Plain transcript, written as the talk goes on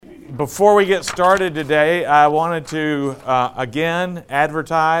Before we get started today, I wanted to again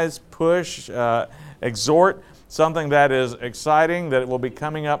advertise, push, exhort something that is exciting that will be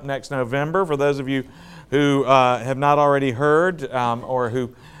coming up next November. For those of you who have not already heard or who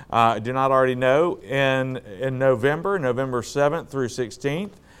do not already know, in November 7th through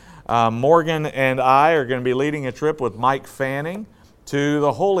 16th, Morgan and I are going to be leading a trip with Mike Fanning to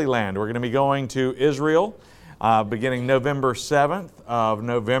the Holy Land. We're going to be going to Israel beginning November 7th of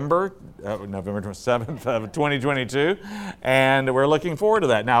November 7th of 2022, and we're looking forward to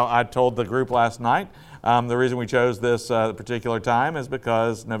that. Now, I told the group last night the reason we chose this particular time is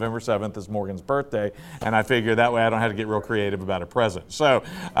because November 7th is Morgan's birthday, and I figured that way I don't have to get real creative about a present. So,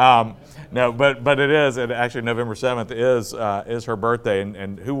 no, but it is, and actually November 7th is her birthday,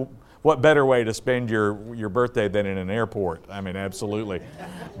 and what better way to spend your birthday than in an airport? I mean, absolutely.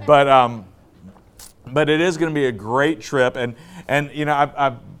 But it is going to be a great trip, and you know, I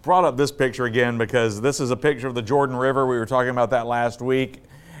brought up this picture again because this is a picture of the Jordan River. We were talking about that last week,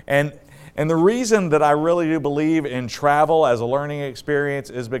 and the reason that I really do believe in travel as a learning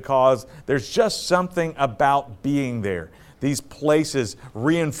experience is because there's just something about being there. These places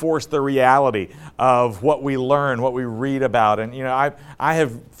reinforce the reality of what we learn, what we read about, and you know, I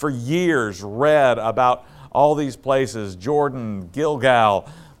have for years read about all these places: Jordan, Gilgal,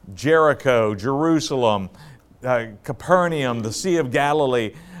 Jericho, Jerusalem, Capernaum, the Sea of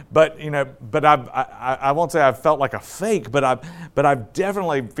Galilee. But you know, I won't say I've felt like a fake, but I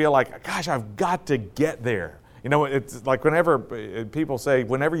definitely feel like, gosh, I've got to get there. You know, it's like whenever people say,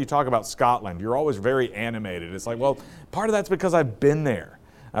 whenever you talk about Scotland, you're always very animated. It's like, well, part of that's because I've been there.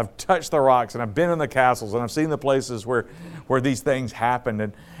 I've touched the rocks, and I've been in the castles, and I've seen the places where these things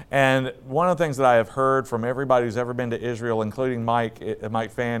happened. And one of the things that I have heard from everybody who's ever been to Israel, including Mike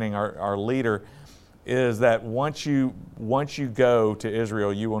Fanning, our leader, is that once you go to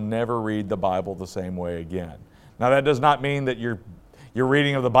Israel, you will never read the Bible the same way again. Now, that does not mean that your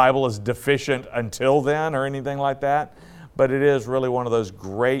reading of the Bible is deficient until then or anything like that, but it is really one of those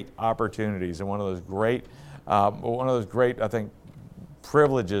great opportunities and one of those great, I think,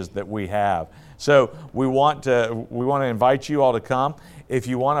 privileges that we have. So we want to invite you all to come. If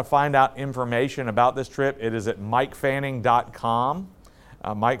you want to find out information about this trip, it is at mikefanning.com.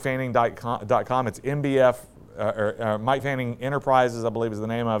 mikefanning.com. It's MBF, or Mike Fanning Enterprises, I believe is the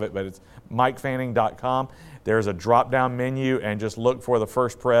name of it, but it's mikefanning.com. There's a drop-down menu, and just look for the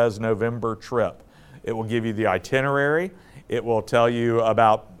First Pres November trip. It will give you the itinerary. It will tell you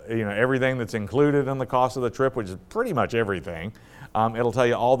about everything that's included in the cost of the trip, which is pretty much everything. It'll tell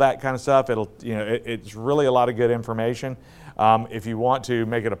you all that kind of stuff. It's really a lot of good information. If you want to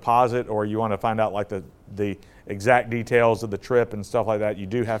make a deposit or you want to find out like the exact details of the trip and stuff like that, you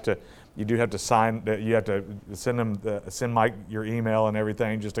do have to sign. You have to send Mike your email and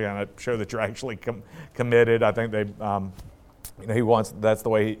everything just to kind of show that you're actually committed. I think he wants. That's the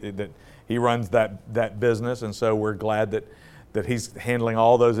way that he runs that business, and so we're glad that he's handling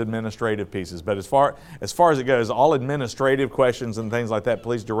all those administrative pieces. But as far as it goes, all administrative questions and things like that,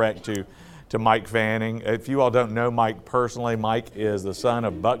 please direct to Mike Fanning. If you all don't know Mike personally, Mike is the son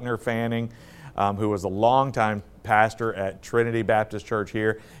of Buckner Fanning, who was a longtime pastor at Trinity Baptist Church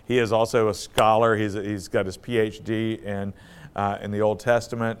here. He is also a scholar. He's got his PhD in the Old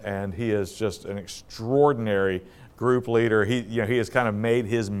Testament, and he is just an extraordinary group leader. He has kind of made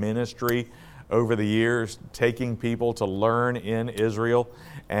his ministry over the years, taking people to learn in Israel,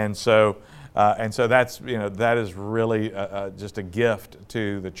 and so that is really just a gift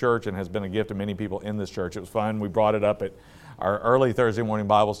to the church and has been a gift to many people in this church. It was fun. We brought it up at our early Thursday morning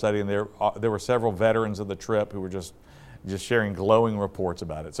Bible study, and there were several veterans of the trip who were just sharing glowing reports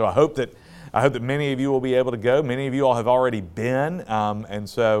about it. So I hope that many of you will be able to go. Many of you all have already been, and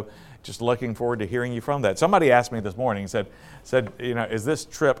so just looking forward to hearing you from that. Somebody asked me this morning, said, is this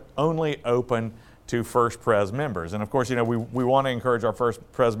trip only open to First Pres members? And of course, we want to encourage our First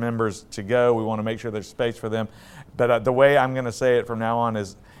Pres members to go. We want to make sure there's space for them. But the way I'm going to say it from now on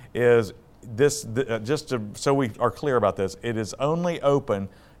is this, so we are clear about this, it is only open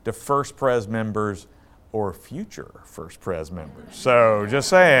to First Pres members or future First Pres members. So just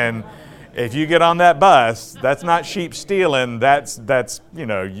saying, if you get on that bus, that's not sheep stealing. That's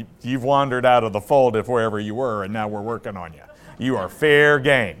you've wandered out of the fold if wherever you were, and now we're working on you. You are fair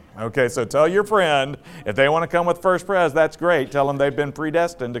game. Okay, so tell your friend if they want to come with First Pres, that's great. Tell them they've been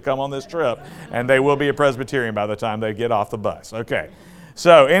predestined to come on this trip, and they will be a Presbyterian by the time they get off the bus. Okay.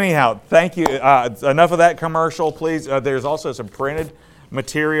 So anyhow, thank you. Enough of that commercial, please. There's also some printed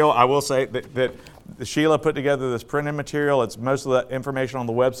material. I will say that Sheila put together this printed material. It's most of the information on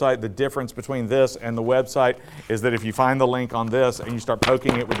the website. The difference between this and the website is that if you find the link on this and you start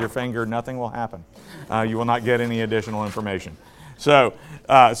poking it with your finger, nothing will happen. You will not get any additional information. So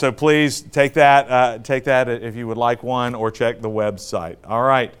please take that if you would like one, or check the website. All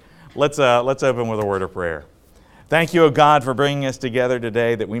right, let's open with a word of prayer. Thank you, O God, for bringing us together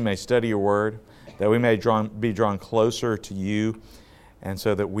today, that we may study your word, that we may be drawn closer to you, and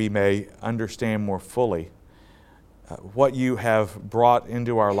so that we may understand more fully what you have brought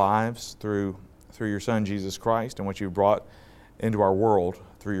into our lives through your Son, Jesus Christ, and what you've brought into our world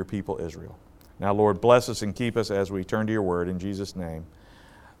through your people, Israel. Now, Lord, bless us and keep us as we turn to your word. In Jesus' name,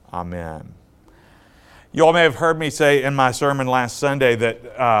 amen. You all may have heard me say in my sermon last Sunday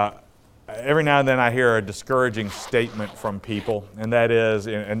that every now and then I hear a discouraging statement from people, and that is,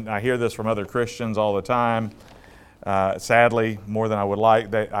 and I hear this from other Christians all the time, sadly, more than I would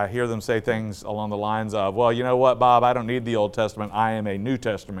like, I hear them say things along the lines of, well, you know what, Bob, I don't need the Old Testament. I am a New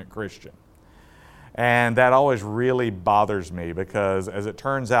Testament Christian. And that always really bothers me, because as it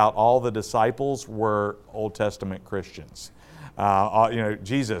turns out, all the disciples were Old Testament Christians.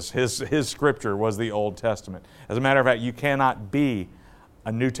 Jesus, his scripture was the Old Testament. As a matter of fact, you cannot be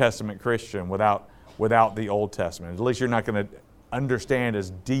a New Testament Christian without the Old Testament. At least you're not going to understand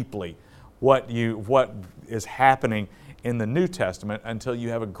as deeply what is happening in the New Testament until you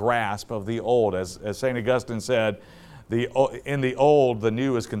have a grasp of the Old. As St. Augustine said, in the Old, the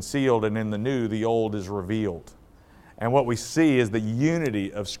new is concealed, and in the new, the Old is revealed. And what we see is the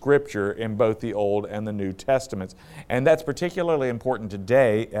unity of Scripture in both the Old and the New Testaments. And that's particularly important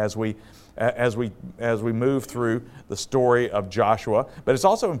today as we move through the story of Joshua. But it's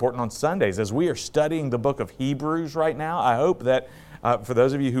also important on Sundays as we are studying the book of Hebrews right now. I hope that for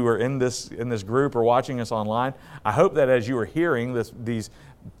those of you who are in this group or watching us online, I hope that as you are hearing these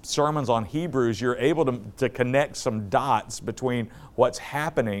sermons on Hebrews, you're able to connect some dots between what's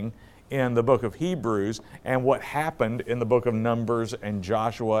happening in the book of Hebrews and what happened in the book of Numbers and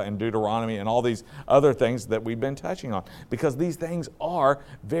Joshua and Deuteronomy and all these other things that we've been touching on, because these things are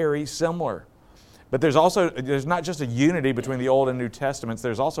very similar. But there's not just a unity between the Old and New Testaments,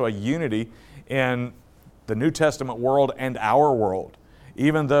 there's also a unity in the New Testament world and our world.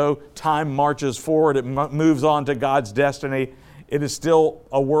 Even though time marches forward, it moves on to God's destiny, it is still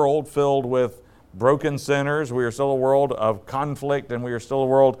a world filled with broken sinners. We are still a world of conflict, and we are still a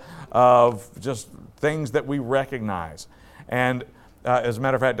world of just things that we recognize. And as a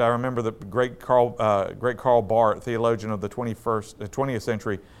matter of fact, I remember the great Karl Barth, theologian of the 20th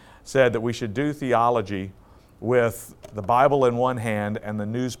century, said that we should do theology with the Bible in one hand and the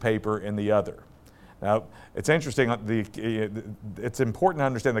newspaper in the other. Now, it's interesting, it's important to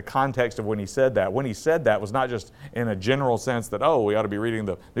understand the context of when he said that. When he said that was not just in a general sense that, we ought to be reading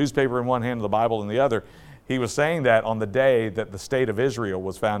the newspaper in one hand and the Bible in the other. He was saying that on the day that the state of Israel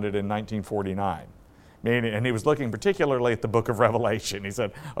was founded in 1949. And he was looking particularly at the book of Revelation. He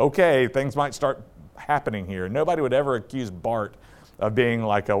said, okay, things might start happening here. Nobody would ever accuse Barth of being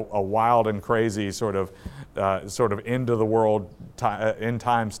like a wild and crazy sort of end of the world, end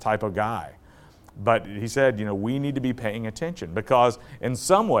times type of guy. But he said, we need to be paying attention, because in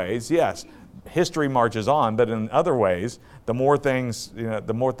some ways, yes, history marches on, but in other ways, the more things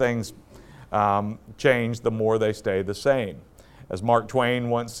change, the more they stay the same. As Mark Twain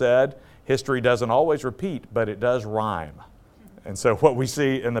once said, history doesn't always repeat, but it does rhyme. And so what we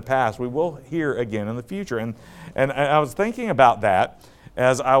see in the past, we will hear again in the future. And I was thinking about that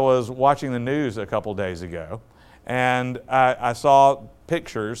as I was watching the news a couple days ago, and I saw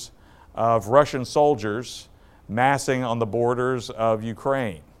pictures of Russian soldiers massing on the borders of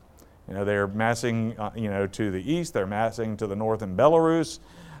Ukraine. They're massing, to the east. They're massing to the north in Belarus.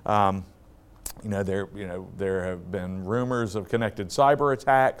 There have been rumors of connected cyber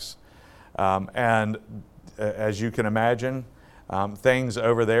attacks, and as you can imagine, things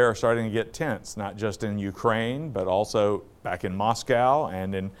over there are starting to get tense. Not just in Ukraine, but also back in Moscow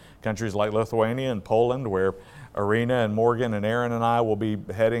and in countries like Lithuania and Poland, where Irina and Morgan and Aaron and I will be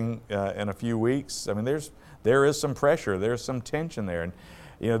heading in a few weeks. I mean, there is some pressure, there's some tension there,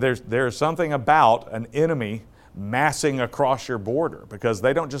 and there's something about an enemy massing across your border, because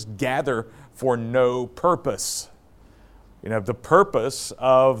they don't just gather for no purpose. The purpose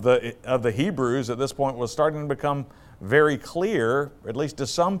of the Hebrews at this point was starting to become very clear, at least to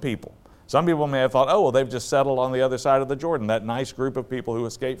some people. Some people may have thought, they've just settled on the other side of the Jordan. That nice group of people who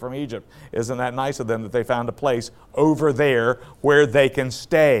escaped from Egypt. Isn't that nice of them that they found a place over there where they can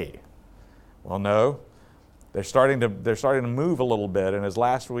stay? Well, no. They're starting to move a little bit, and as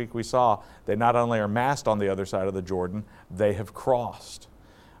last week we saw, they not only are massed on the other side of the Jordan, they have crossed.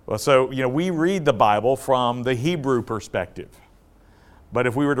 Well, so, we read the Bible from the Hebrew perspective. But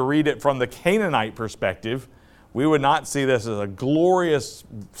if we were to read it from the Canaanite perspective, we would not see this as a glorious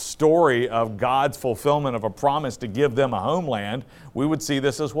story of God's fulfillment of a promise to give them a homeland. We would see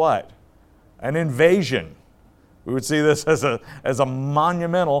this as what? An invasion. We would see this as a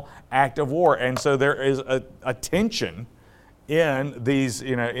monumental act of war. And so there is a tension in these,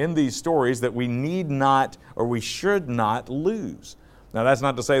 in these stories that we need not, or we should not lose. Now, that's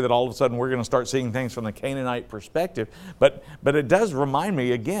not to say that all of a sudden we're going to start seeing things from the Canaanite perspective, but it does remind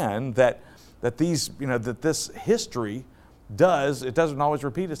me again that these, that this history it doesn't always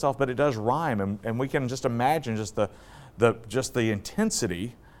repeat itself, but it does rhyme, and we can just imagine just the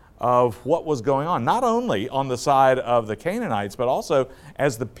intensity of what was going on, not only on the side of the Canaanites, but also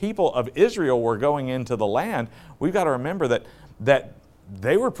as the people of Israel were going into the land. We've got to remember that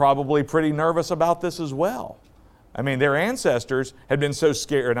they were probably pretty nervous about this as well. I mean, their ancestors had been so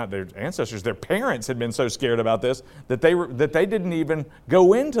scared, or not their ancestors, their parents had been so scared about this that they didn't even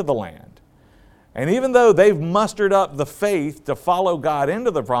go into the land. And even though they've mustered up the faith to follow God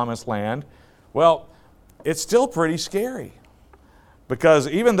into the promised land, well, it's still pretty scary. Because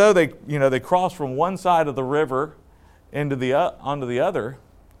even though they crossed from one side of the river onto the other,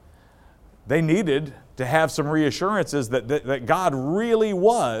 they needed to have some reassurances that God really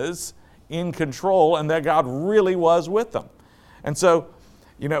was in control and that God really was with them. And so,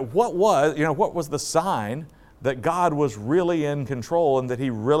 what was the sign that God was really in control and that He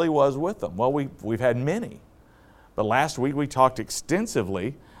really was with them? Well, we've had many. But last week we talked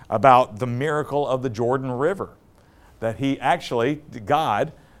extensively about the miracle of the Jordan River. That He actually,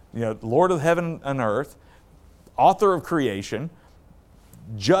 God, Lord of heaven and earth, author of creation,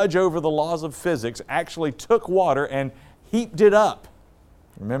 judge over the laws of physics, actually took water and heaped it up.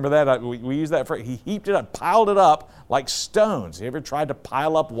 Remember that? We use that phrase. He heaped it up, piled it up like stones. You ever tried to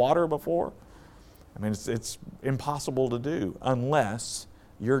pile up water before? I mean, it's impossible to do unless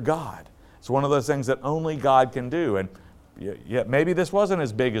you're God. It's one of those things that only God can do. And yet maybe this wasn't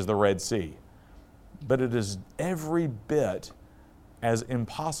as big as the Red Sea, but it is every bit as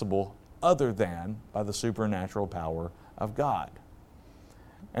impossible other than by the supernatural power of God.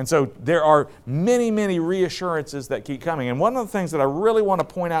 And so there are many, many reassurances that keep coming. And one of the things that I really want to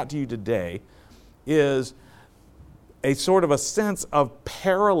point out to you today is a sort of a sense of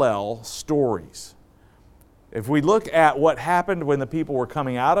parallel stories. If we look at what happened when the people were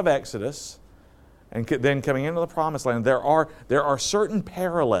coming out of Exodus and then coming into the Promised Land, there are certain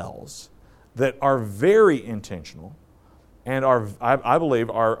parallels that are very intentional and I believe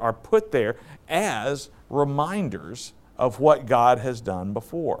are put there as reminders of what God has done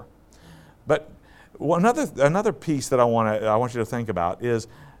before. But another piece that I want you to think about is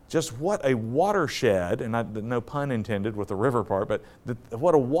just what a watershed, and no pun intended with the river part, but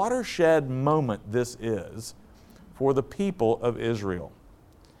what a watershed moment this is for the people of Israel.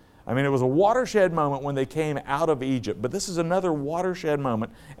 I mean, it was a watershed moment when they came out of Egypt, but this is another watershed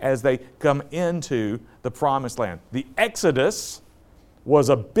moment as they come into the Promised Land. The Exodus was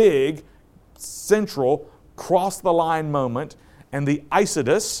a big, central, cross-the-line moment, and the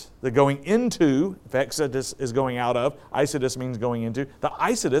Isidus, the going into, if Exodus is going out of, Isidus means going into, the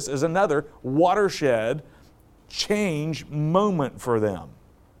Isidus is another watershed change moment for them.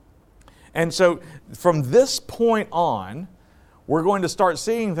 And so from this point on, we're going to start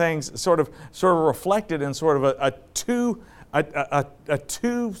seeing things sort of reflected in sort of a two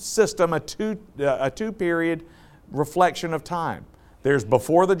period reflection of time. There's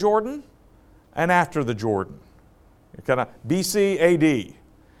before the Jordan and after the Jordan. Kind of BC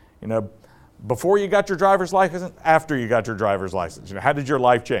AD. Before you got your driver's license, after you got your driver's license. How did your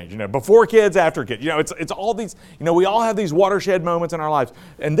life change? Before kids, after kids. It's all these, we all have these watershed moments in our lives.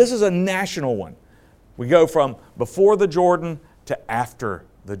 And this is a national one. We go from before the Jordan to after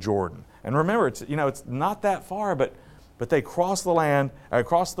the Jordan. And remember, it's not that far, but they crossed the land,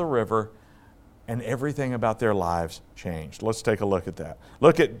 across the river, and everything about their lives changed. Let's take a look at that.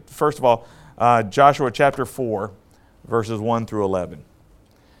 Look at, first of all, Joshua chapter 4, verses 1 through 11.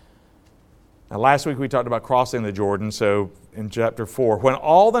 Now, last week we talked about crossing the Jordan, so in chapter 4, when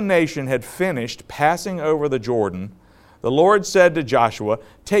all the nation had finished passing over the Jordan, the Lord said to Joshua,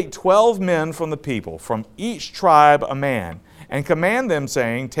 "Take 12 men from the people, from each tribe a man, and command them,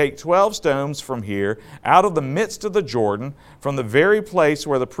 saying, Take 12 stones from here, out of the midst of the Jordan, from the very place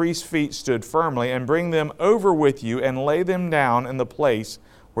where the priest's feet stood firmly, and bring them over with you, and lay them down in the place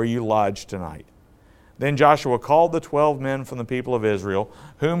where you lodge tonight." Then Joshua called the 12 men from the people of Israel,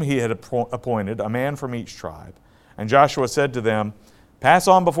 whom he had appointed, a man from each tribe. And Joshua said to them, "Pass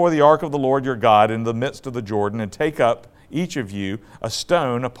on before the ark of the Lord your God into the midst of the Jordan, and take up each of you a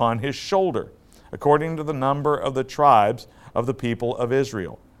stone upon his shoulder, according to the number of the tribes of the people of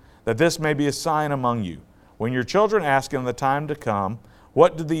Israel, that this may be a sign among you. When your children ask in the time to come,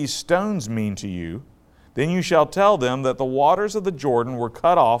 what do these stones mean to you? Then you shall tell them that the waters of the Jordan were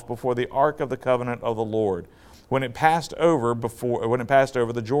cut off before the ark of the covenant of the Lord. When it passed over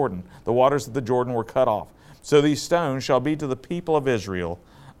the Jordan, the waters of the Jordan were cut off. So these stones shall be to the people of Israel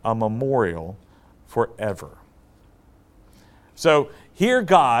a memorial forever. So here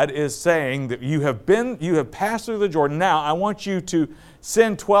God is saying that you have passed through the Jordan. Now I want you to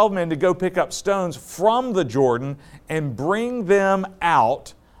send 12 men to go pick up stones from the Jordan and bring them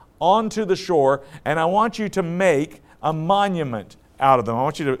out onto the shore, and I want you to make a monument out of them. I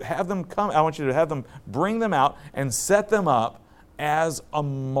want you to have them come, I want you to have them bring them out and set them up as a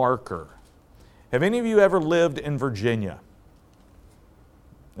marker. Have any of you ever lived in Virginia?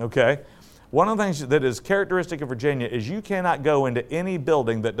 Okay. One of the things that is characteristic of Virginia is you cannot go into any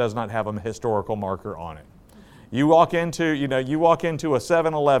building that does not have a historical marker on it. You walk into a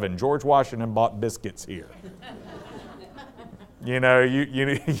 7-Eleven, George Washington bought biscuits here. You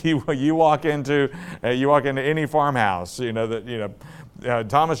walk into any farmhouse,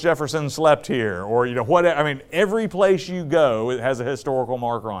 Thomas Jefferson slept here, or whatever. I mean, every place you go, it has a historical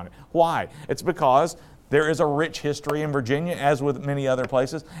marker on it. Why? It's because there is a rich history in Virginia, as with many other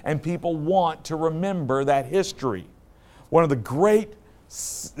places, and people want to remember that history. One of the great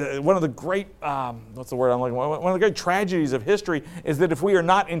tragedies of history is that if we are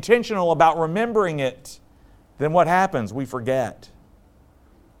not intentional about remembering it, then what happens? We forget.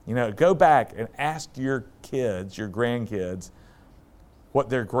 Go back and ask your kids, your grandkids, what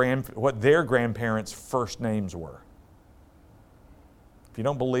their grandparents' first names were. If you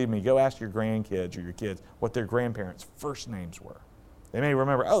don't believe me, go ask your grandkids or your kids what their grandparents' first names were. They may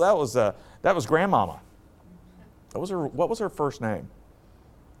remember, that was grandmama. What was her first name?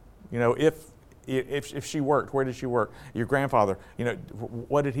 If she worked, where did she work? Your grandfather,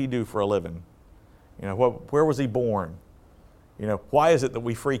 what did he do for a living? Where was he born? Why is it that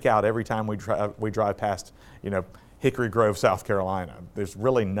we freak out every time we drive past, Hickory Grove, South Carolina? There's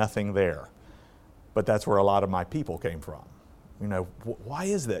really nothing there, but that's where a lot of my people came from. Why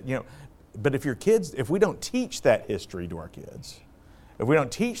is that? But if we don't teach that history to our kids, if we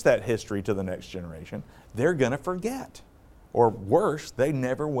don't teach that history to the next generation, they're going to forget. Or worse, they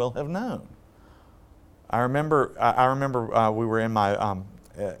never will have known. I remember we were in my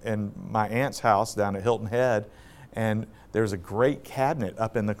aunt's house down at Hilton Head, and there's a great cabinet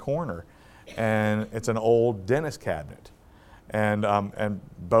up in the corner, and it's an old dentist cabinet. And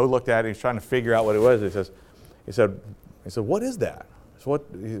Bo looked at it, he's trying to figure out what it was. He said, what is that? So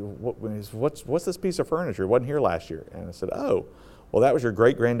what's this piece of furniture? It wasn't here last year. And I said, oh, well, that was your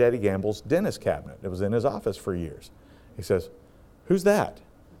great-granddaddy Gamble's dentist cabinet. It was in his office for years. He says, who's that?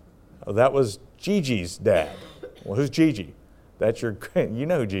 Oh, that was Gigi's dad. Well, who's Gigi? You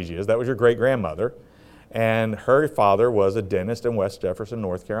know who Gigi is. That was your great-grandmother. And her father was a dentist in West Jefferson,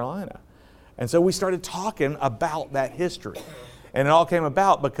 North Carolina. And so we started talking about that history. And it all came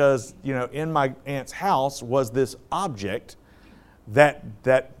about because, in my aunt's house was this object that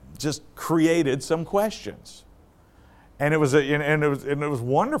just created some questions. And it was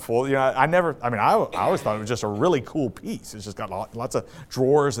wonderful. I always thought it was just a really cool piece. It's just got lots of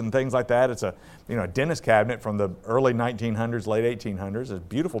drawers and things like that. It's a dentist cabinet from the early 1900s, late 1800s. It's a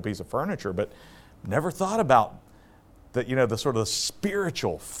beautiful piece of furniture, but never thought about the sort of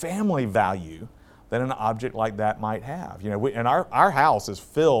spiritual family value that an object like that might have. And our house is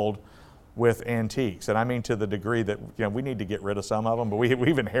filled with antiques, and I mean to the degree that we need to get rid of some of them, but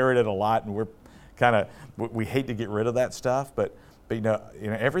we've inherited a lot, and we hate to get rid of that stuff, but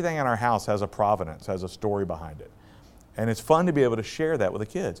everything in our house has a provenance, has a story behind it. And it's fun to be able to share that with the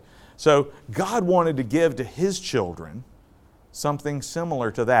kids. So God wanted to give to His children something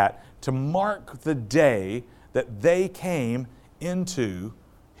similar to that, to mark the day that they came into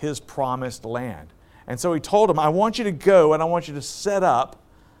His promised land. And so He told them, I want you to go and I want you to set up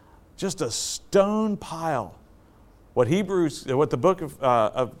just a stone pile. What the book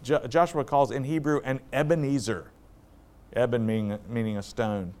of Joshua calls in Hebrew an Ebenezer. Eben meaning a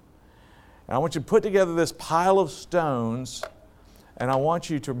stone. And I want you to put together this pile of stones, and I want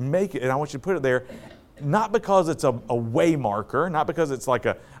you to make it, and I want you to put it there, not because it's a way marker, not because it's like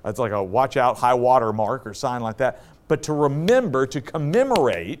a watch out high water mark or sign like that, but to remember, to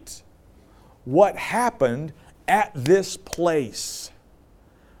commemorate what happened at this place.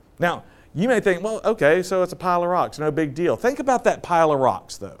 Now, you may think, well, okay, so it's a pile of rocks, no big deal. Think about that pile of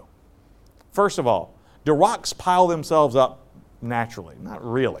rocks, though. First of all, do rocks pile themselves up naturally. Not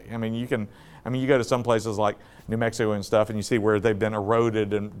really. I mean, you go to some places like New Mexico and stuff, and you see where they've been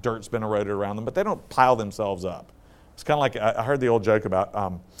eroded and dirt's been eroded around them, but they don't pile themselves up. It's kind of like, I heard the old joke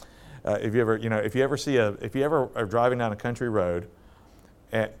about if you ever are driving down a country road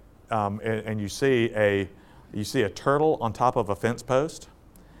and you see a turtle on top of a fence post,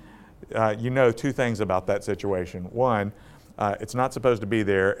 you know two things about that situation. One, it's not supposed to be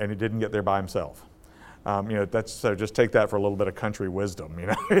there, and it didn't get there by himself. So just take that for a little bit of country wisdom.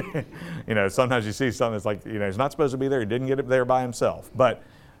 Sometimes you see something that's like, he's not supposed to be there. He didn't get it there by himself. But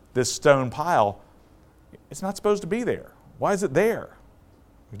this stone pile, it's not supposed to be there. Why is it there?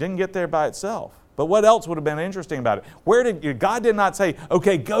 It didn't get there by itself. But what else would have been interesting about it? God did not say,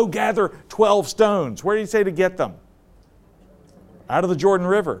 okay, go gather 12 stones. Where did he say to get them? Out of the Jordan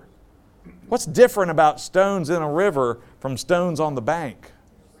River. What's different about stones in a river from stones on the bank?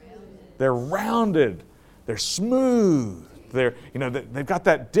 They're rounded. They're smooth. They've got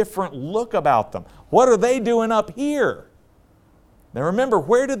that different look about them. What are they doing up here? Now remember,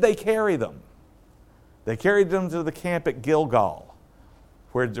 where did they carry them? They carried them to the camp at Gilgal,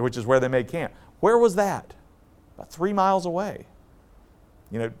 which is where they made camp. Where was that? About 3 miles away.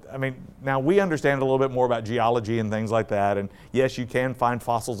 Now we understand a little bit more about geology and things like that. And yes, you can find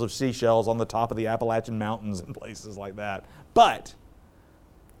fossils of seashells on the top of the Appalachian Mountains and places like that. But,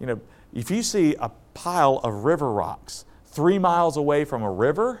 if you see a pile of river rocks 3 miles away from a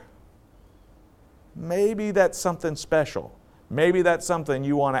river, maybe that's something special. Maybe that's something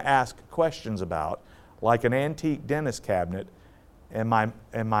you want to ask questions about, like an antique dentist cabinet and my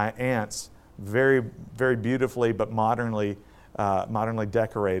aunt's very, very beautifully but modernly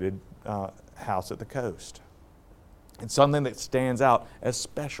decorated house at the coast. It's something that stands out as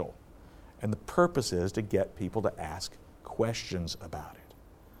special. And the purpose is to get people to ask questions about it.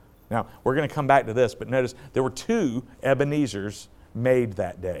 Now, we're going to come back to this, but notice there were 2 Ebenezers made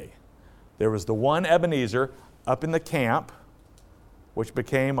that day. There was the one Ebenezer up in the camp, which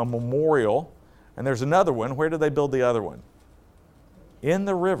became a memorial, and there's another one. Where did they build the other one? In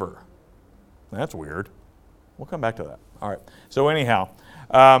the river. That's weird. We'll come back to that. All right. So anyhow,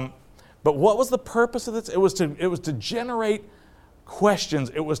 but what was the purpose of this? It was to generate questions.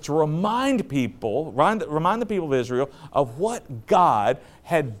 It was to remind the people of Israel of what God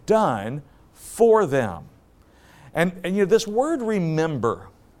had done for them. And this word remember,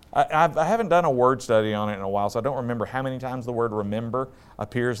 I haven't done a word study on it in a while, so I don't remember how many times the word remember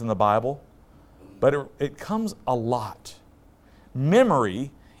appears in the Bible, but it comes a lot.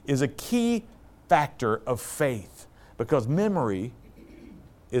 Memory is a key factor of faith because memory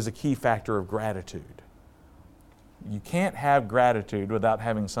is a key factor of gratitude. You can't have gratitude without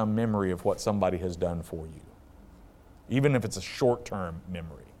having some memory of what somebody has done for you, even if it's a short-term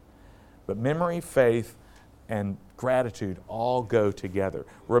memory. But memory, faith, and gratitude all go together.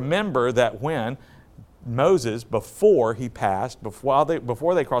 Remember that when Moses, before he passed,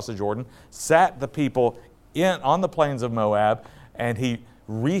 before they crossed the Jordan, sat the people on the plains of Moab, and he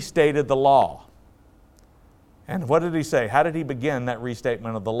restated the law. And what did he say? How did he begin that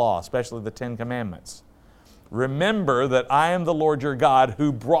restatement of the law, especially the 10 Commandments? Remember that I am the Lord your God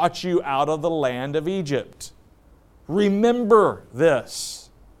who brought you out of the land of Egypt. Remember this.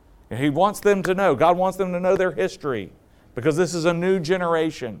 And He wants them to know. God wants them to know their history because this is a new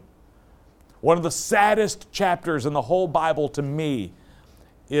generation. One of the saddest chapters in the whole Bible to me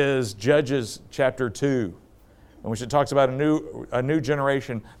is Judges chapter 2, in which it talks about a new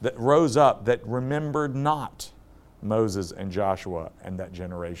generation that rose up that remembered not Moses and Joshua and that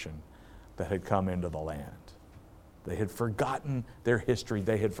generation that had come into the land. They had forgotten their history.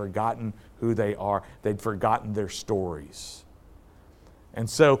 They had forgotten who they are. They'd forgotten their stories. And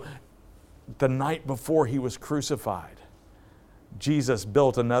so the night before He was crucified, Jesus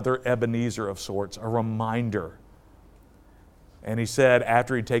built another Ebenezer of sorts, a reminder. And He said,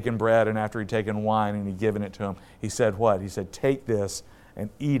 after He'd taken bread and after He'd taken wine and He'd given it to them, He said what? He said, take this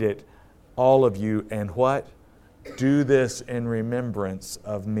and eat it, all of you, and what? Do this in remembrance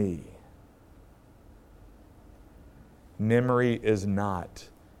of me. Memory is not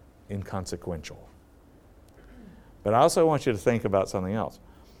inconsequential. But I also want you to think about something else.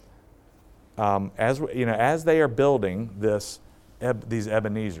 As they are building these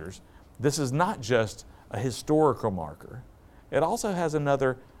Ebenezers, this is not just a historical marker. It also has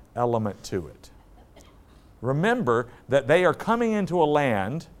another element to it. Remember that they are coming into a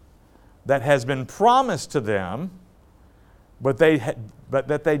land that has been promised to them, but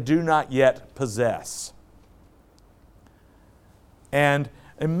that they do not yet possess. And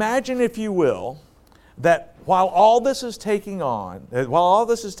imagine, if you will, that while all this is taking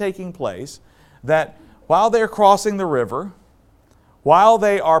place, that while they're crossing the river, while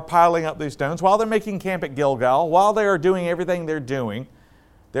they are piling up these stones, while they're making camp at Gilgal, while they are doing everything they're doing,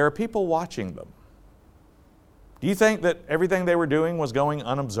 there are people watching them. Do you think that everything they were doing was going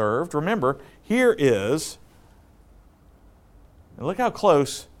unobserved? Remember, here is, and look how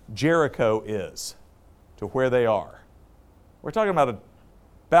close Jericho is to where they are. We're talking about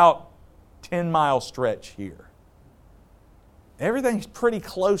about 10-mile stretch here. Everything's pretty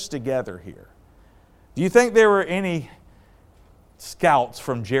close together here. Do you think there were any scouts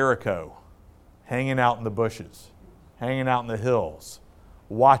from Jericho hanging out in the bushes, hanging out in the hills,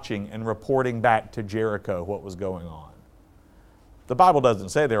 watching and reporting back to Jericho what was going on? The Bible doesn't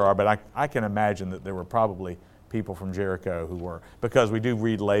say there are, but I can imagine that there were probably people from Jericho who were, because we do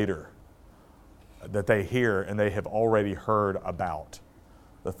read later that they hear and they have already heard about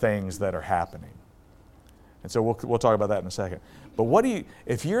the things that are happening. And so we'll talk about that in a second. But what do you,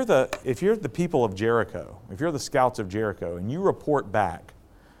 if you're the people of Jericho, if you're the scouts of Jericho, and you report back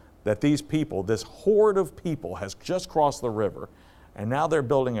that these people, this horde of people has just crossed the river, and now they're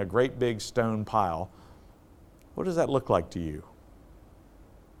building a great big stone pile, what does that look like to you?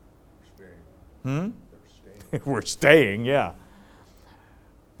 They're staying. We're staying, yeah.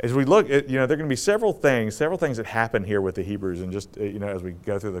 As we look at, there are going to be several things that happen here with the Hebrews, and just, as we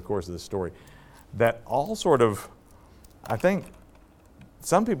go through the course of this story, that all sort of, I think,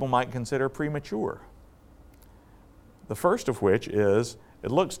 some people might consider premature. The first of which is,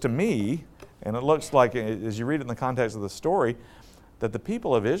 it looks to me, and it looks like, as you read it in the context of the story, that the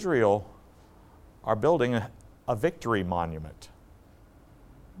people of Israel are building a victory monument.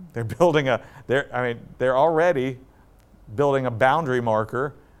 They're already building a boundary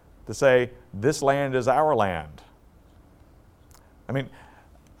marker to say, this land is our land.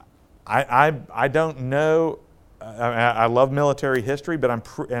 I don't know. I love military history, but I'm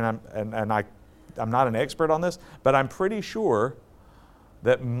not an expert on this. But I'm pretty sure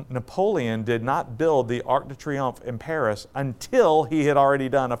that Napoleon did not build the Arc de Triomphe in Paris until he had already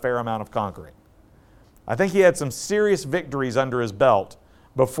done a fair amount of conquering. I think he had some serious victories under his belt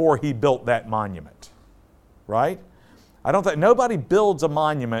before he built that monument. Right? I don't think nobody builds a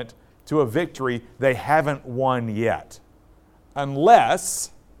monument to a victory they haven't won yet,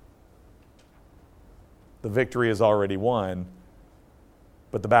 unless the victory is already won,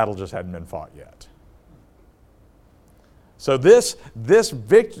 but the battle just hadn't been fought yet. So these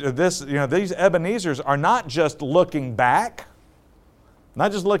Ebenezers are not just looking back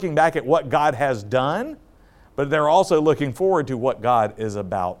at what God has done, but they're also looking forward to what God is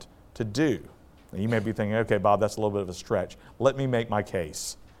about to do. Now, you may be thinking, okay, Bob, that's a little bit of a stretch. Let me make my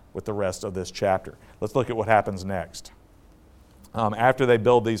case with the rest of this chapter. Let's look at what happens next. After they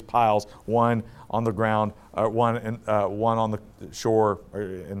build these piles, one on the ground, one on the shore or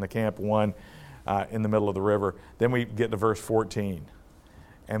in the camp, one in the middle of the river. Then we get to verse 14.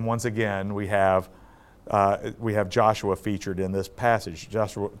 And once again, we have Joshua featured in this passage,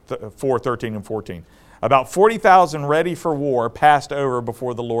 Joshua 4:13 and 14. About 40,000 ready for war passed over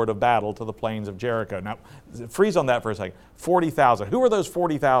before the Lord of battle to the plains of Jericho. Now, freeze on that for a second. 40,000. Who are those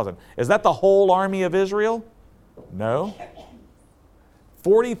 40,000? Is that the whole army of Israel? No.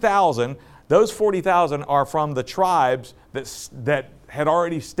 40,000, those 40,000 are from the tribes that had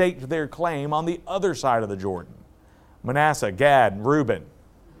already staked their claim on the other side of the Jordan. Manasseh, Gad, Reuben.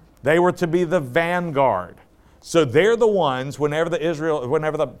 They were to be the vanguard. So they're the ones, whenever the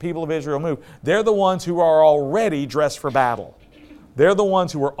people of Israel move, they're the ones who are already dressed for battle. They're the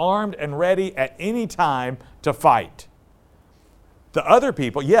ones who are armed and ready at any time to fight. The other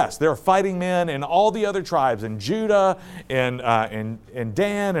people, yes, there are fighting men in all the other tribes, in Judah, in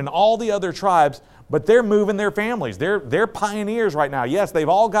Dan, and all the other tribes, but they're moving their families. They're pioneers right now. Yes, they've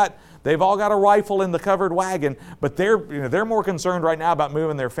all got a rifle in the covered wagon, but they're more concerned right now about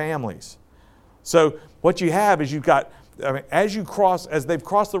moving their families. So what you have is as they've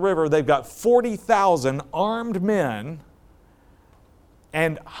crossed the river, they've got 40,000 armed men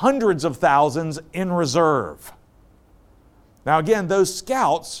and hundreds of thousands in reserve. Now again, those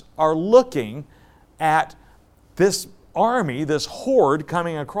scouts are looking at this army, this horde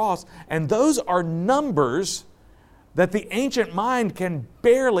coming across, and those are numbers that the ancient mind can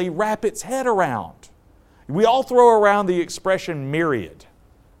barely wrap its head around. We all throw around the expression myriad.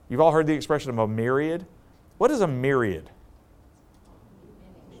 You've all heard the expression of a myriad? What is a myriad?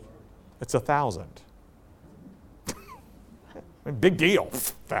 It's 1,000. Big deal.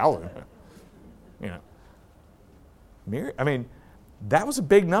 1,000. That was a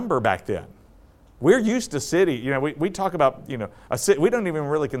big number back then. We're used to city. We talk about, a city. We don't even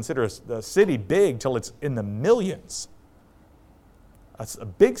really consider a city big till it's in the millions. A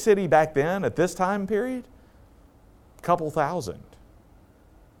big city back then, at this time period, a couple thousand.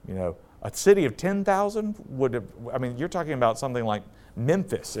 a city of 10,000 would have, you're talking about something like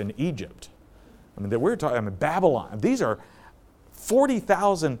Memphis in Egypt. Babylon. These are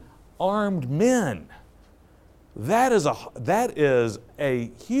 40,000 armed men. That is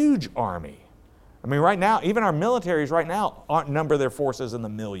a huge army. Right now, even our militaries right now number their forces in the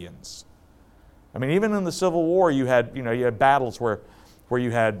millions. Even in the Civil War, you had battles where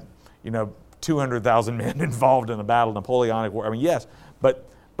you had 200,000 men involved in a battle, Napoleonic War. Yes, but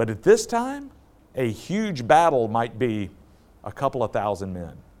at this time, a huge battle might be a couple of thousand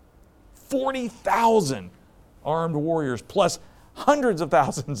men. 40,000 armed warriors plus hundreds of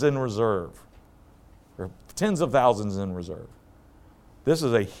thousands in reserve, or tens of thousands in reserve. This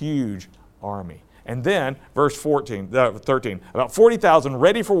is a huge army. And then, verse 13, about 40,000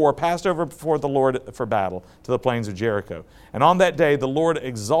 ready for war passed over before the Lord for battle to the plains of Jericho. And on that day the Lord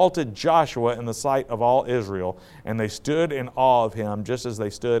exalted Joshua in the sight of all Israel, and they stood in awe of him, just as they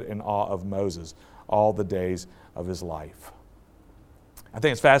stood in awe of Moses all the days of his life. I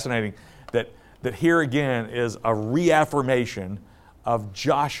think it's fascinating that here again is a reaffirmation of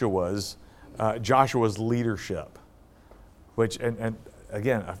Joshua's leadership, which and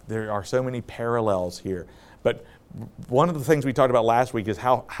again, there are so many parallels here. But one of the things we talked about last week is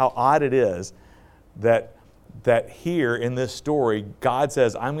how odd it is that here in this story, God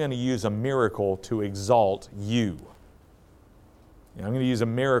says, I'm going to use a miracle to exalt you. I'm going to use a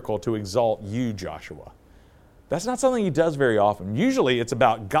miracle to exalt you, Joshua. That's not something he does very often. Usually it's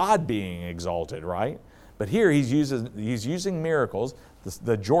about God being exalted, right? But here he's using miracles,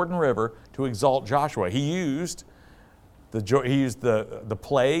 the Jordan River, to exalt Joshua. He used the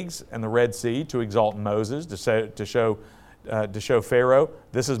plagues and the Red Sea to exalt Moses, to show Pharaoh,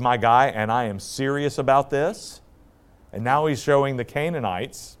 this is my guy and I am serious about this. And now he's showing the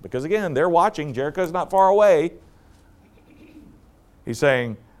Canaanites, because again, they're watching, Jericho's not far away. He's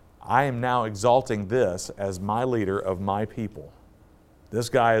saying, I am now exalting this as my leader of my people. This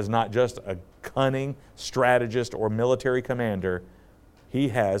guy is not just a cunning strategist or military commander. He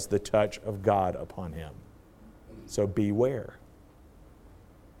has the touch of God upon him. So beware.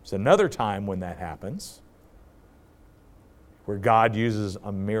 It's another time when that happens, where God uses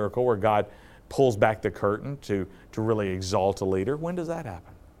a miracle, where God pulls back the curtain to really exalt a leader. When does that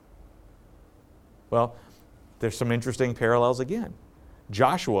happen? Well, there's some interesting parallels again.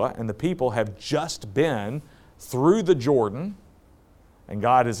 Joshua and the people have just been through the Jordan, and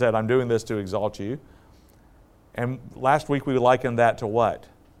God has said, I'm doing this to exalt you. And last week we likened that to what?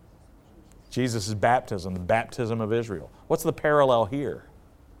 Jesus' baptism, the baptism of Israel. What's the parallel here?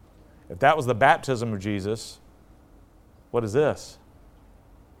 If that was the baptism of Jesus, what is this?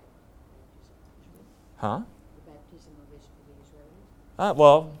 Huh? The baptism of the Israelites?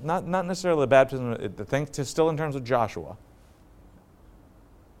 Well, not necessarily the baptism. The thing still in terms of Joshua.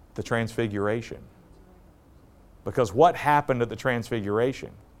 The transfiguration. Because what happened at the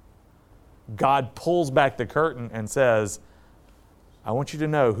transfiguration? God pulls back the curtain and says, I want you to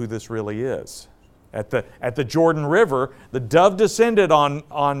know who this really is. At the Jordan River, the dove descended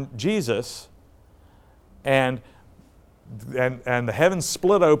on Jesus, and the heavens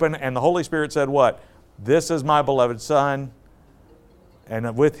split open, and the Holy Spirit said what? This is my beloved Son,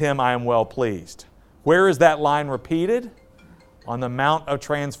 and with him I am well pleased. Where is that line repeated? On the Mount of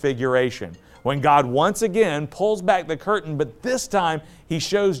Transfiguration. When God once again pulls back the curtain, but this time He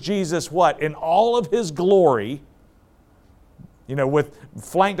shows Jesus what? In all of His glory, with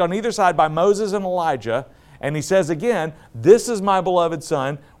flanked on either side by Moses and Elijah, and He says again, this is my beloved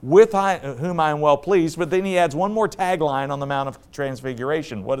Son, with whom I am well pleased. But then He adds one more tagline on the Mount of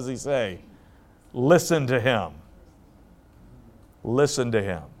Transfiguration. What does He say? Listen to Him. Listen to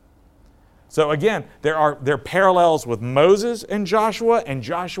Him. So again, there are parallels with Moses and Joshua and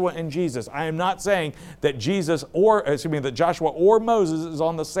Jesus. I am not saying that that Joshua or Moses is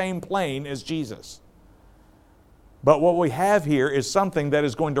on the same plane as Jesus. But what we have here is something that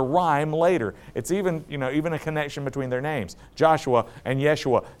is going to rhyme later. It's even a connection between their names. Joshua and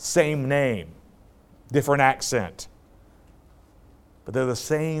Yeshua, same name, different accent. But they're the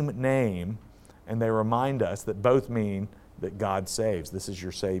same name, and they remind us that both mean that God saves. This is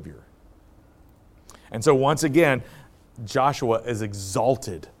your Savior. And so once again, Joshua is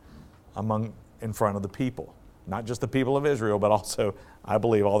exalted in front of the people. Not just the people of Israel, but also, I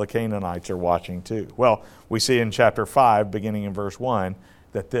believe, all the Canaanites are watching too. Well, we see in chapter 5, beginning in verse 1,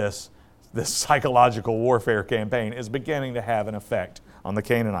 that this psychological warfare campaign is beginning to have an effect on the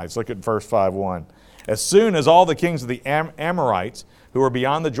Canaanites. Look at verse 5:1. As soon as all the kings of the Amorites who were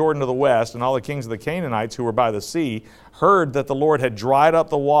beyond the Jordan to the west, and all the kings of the Canaanites who were by the sea, heard that the Lord had dried up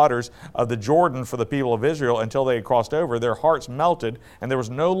the waters of the Jordan for the people of Israel until they had crossed over, their hearts melted, and there was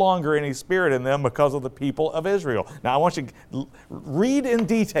no longer any spirit in them because of the people of Israel. Now I want you to read in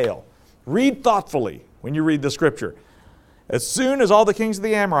detail, read thoughtfully when you read the scripture. As soon as all the kings of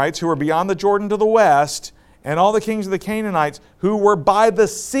the Amorites who were beyond the Jordan to the west, and all the kings of the Canaanites who were by the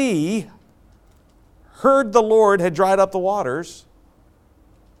sea, heard the Lord had dried up the waters.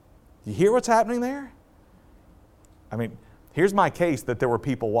 You hear what's happening there? I mean, here's my case that there were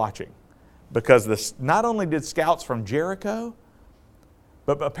people watching. Because not only did scouts from Jericho,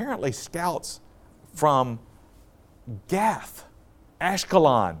 but apparently scouts from Gath,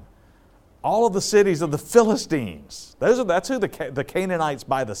 Ashkelon, all of the cities of the Philistines. That's who the Canaanites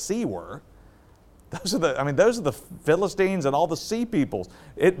by the sea were. Those are the Philistines and all the sea peoples.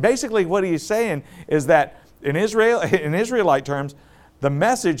 Basically what he's saying is that in Israelite terms, the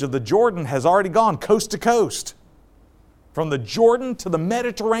message of the Jordan has already gone coast to coast. From the Jordan to the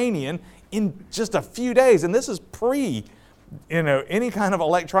Mediterranean in just a few days. And this is pre any kind of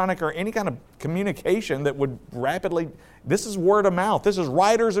electronic or any kind of communication that would rapidly, this is word of mouth. This is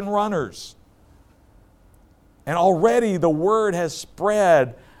riders and runners. And already the word has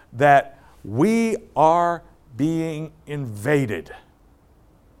spread that we are being invaded.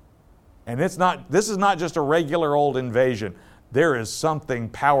 And this is not just a regular old invasion. There is something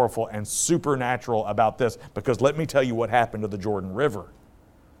powerful and supernatural about this, because let me tell you what happened to the Jordan River.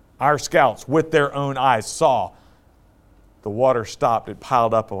 Our scouts, with their own eyes, saw the water stopped, it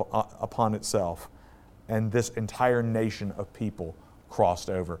piled up upon itself, and this entire nation of people crossed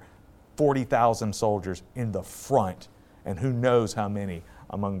over. 40,000 soldiers in the front, and who knows how many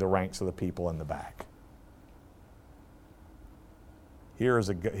among the ranks of the people in the back. Here is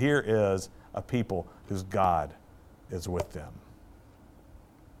a people whose God is with them.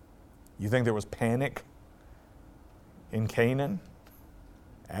 You think there was panic in Canaan?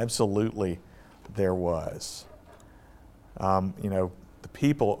 Absolutely there was. The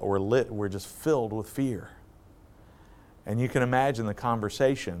people were just filled with fear. And you can imagine the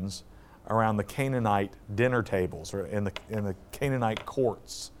conversations around the Canaanite dinner tables, or in the Canaanite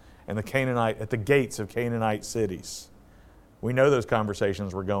courts, and at the gates of Canaanite cities. We know those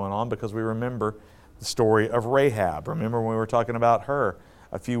conversations were going on because we remember the story of Rahab. Remember when we were talking about her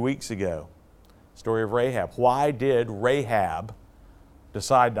a few weeks ago? Story of Rahab. Why did Rahab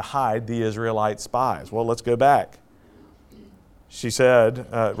decide to hide the Israelite spies? Well, let's go back.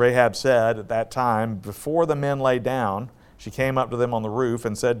 Rahab said at that time, before the men lay down, she came up to them on the roof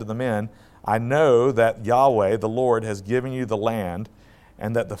and said to the men, I know that Yahweh, the Lord, has given you the land,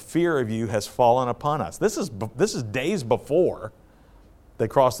 and that the fear of you has fallen upon us. This is days before they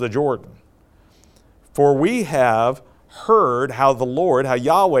crossed the Jordan. For we have heard how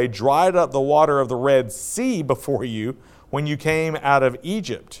Yahweh dried up the water of the Red Sea before you when you came out of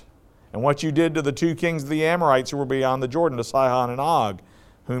Egypt, and what you did to the two kings of the Amorites who were beyond the Jordan, to Sihon and Og,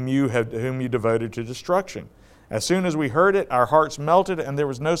 whom you devoted to destruction. As soon as we heard it, our hearts melted, and there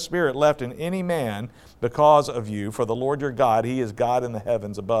was no spirit left in any man because of you. For the Lord your God, He is God in the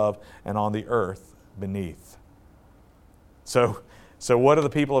heavens above and on the earth beneath. So what are the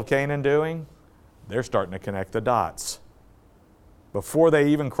people of Canaan doing? They're starting to connect the dots. Before they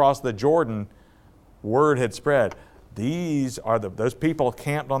even crossed the Jordan, word had spread. Those people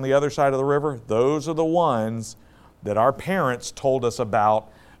camped on the other side of the river. Those are the ones that our parents told us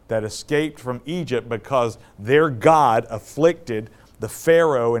about that escaped from Egypt because their God afflicted the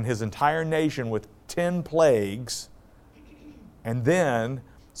Pharaoh and his entire nation with 10 plagues, and then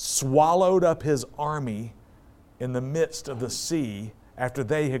swallowed up his army in the midst of the sea after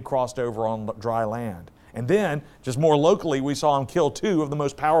they had crossed over on dry land. And then, just more locally, we saw him kill 2 of the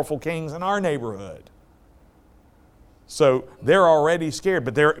most powerful kings in our neighborhood. So they're already scared,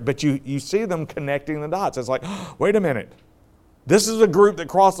 but you see them connecting the dots. It's like, wait a minute. This is a group that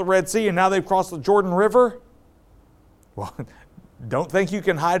crossed the Red Sea and now they've crossed the Jordan River? Well, don't think you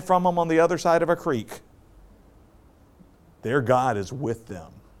can hide from them on the other side of a creek. Their God is with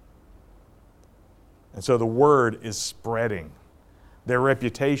them. And so the word is spreading. Their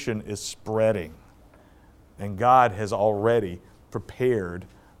reputation is spreading. And God has already prepared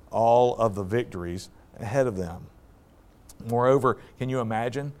all of the victories ahead of them. Moreover, can you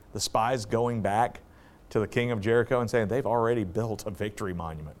imagine the spies going back to the king of Jericho and saying they've already built a victory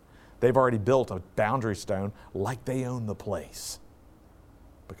monument. They've already built a boundary stone like they own the place.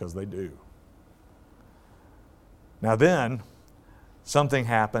 Because they do. Now then, something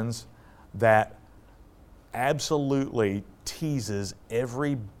happens that absolutely teases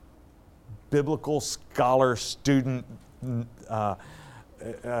every biblical scholar, student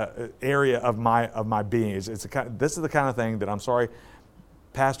area of my being. This is the kind of thing that I'm sorry,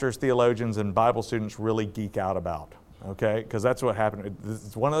 pastors, theologians, and Bible students really geek out about. Okay, because that's what happened.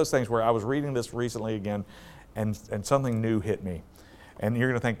 It's one of those things where I was reading this recently again, and something new hit me, and you're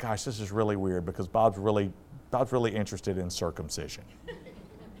going to think, "Gosh, this is really weird," because Bob's really interested in circumcision.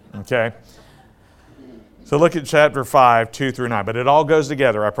 Okay, so look at chapter 5, 2 through 9. But it all goes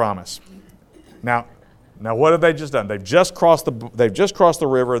together, I promise. Now, what have they just done? They've just crossed the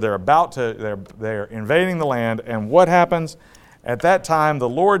river. They're invading the land, and what happens? At that time, the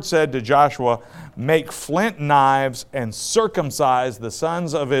Lord said to Joshua, "Make flint knives and circumcise the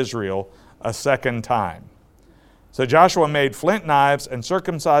sons of Israel a second time." So Joshua made flint knives and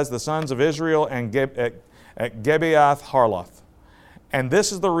circumcised the sons of Israel at Gibeath Harloth. And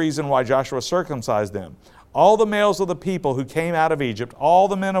this is the reason why Joshua circumcised them. All the males of the people who came out of Egypt, all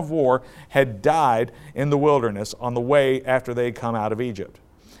the men of war, had died in the wilderness on the way after they had come out of Egypt.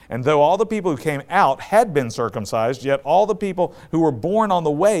 And though all the people who came out had been circumcised, yet all the people who were born on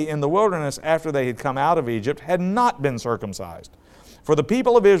the way in the wilderness after they had come out of Egypt had not been circumcised. For the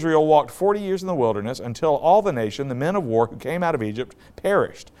people of Israel walked 40 years in the wilderness until all the nation, the men of war who came out of Egypt,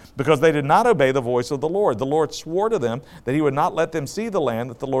 perished, because they did not obey the voice of the Lord. The Lord swore to them that he would not let them see the land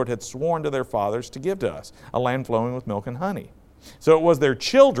that the Lord had sworn to their fathers to give to us, a land flowing with milk and honey. So it was their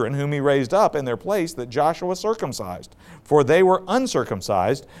children whom he raised up in their place that Joshua circumcised, for they were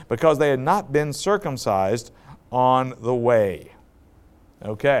uncircumcised because they had not been circumcised on the way.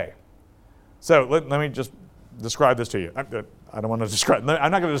 Okay, so let me just describe this to you. I don't want to describe.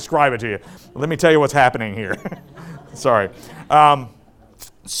 I'm not going to describe it to you. Let me tell you what's happening here. Sorry.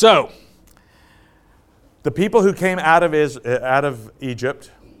 So the people who came out of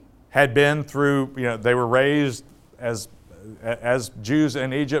Egypt had been through. They were raised as Jews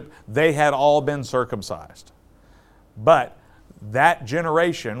in Egypt. They had all been circumcised, but that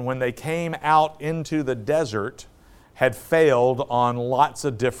generation, when they came out into the desert, had failed on lots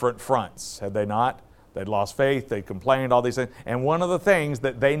of different fronts. Had they not? They'd lost faith, they complained, all these things. And one of the things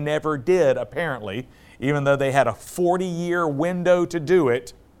that they never did, apparently, even though they had a 40-year window to do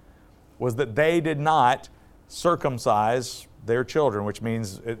it, was that they did not circumcise their children, which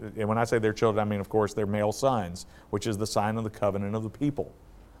means, and when I say their children, I mean, of course, their male sons, which is the sign of the covenant of the people.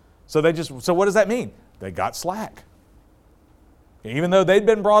 So what does that mean? They got slack. Even though they'd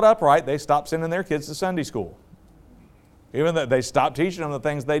been brought up right, they stopped sending their kids to Sunday school. Even though they stopped teaching them the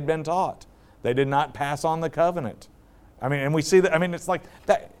things they'd been taught. They did not pass on the covenant. And we see that, it's like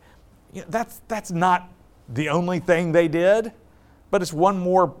that. That's not the only thing they did, but it's one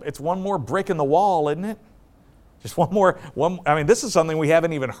more brick in the wall, isn't it? Just one more. This is something we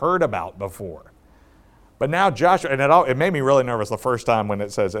haven't even heard about before. But now Joshua, and it made me really nervous the first time when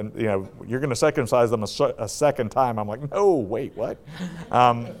it says, and you're going to circumcise them a second time. I'm like, no, wait, what?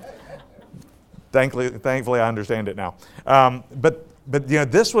 Thankfully, I understand it now. But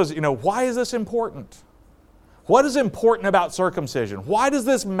this was, why is this important? What is important about circumcision? Why does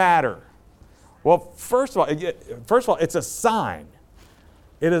this matter? Well, first of all, it's a sign.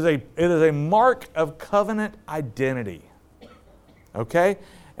 It is a mark of covenant identity. Okay?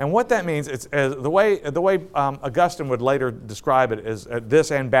 And what that means, it's the way Augustine would later describe it as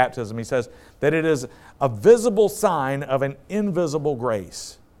this and baptism. He says that it is a visible sign of an invisible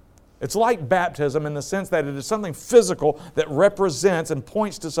grace. It's like baptism in the sense that it is something physical that represents and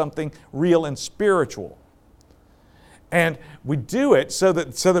points to something real and spiritual. And we do it so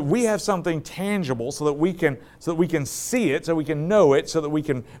that we have something tangible, so that we can see it, so we can know it, so that we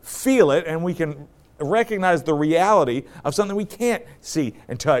can feel it, and we can recognize the reality of something we can't see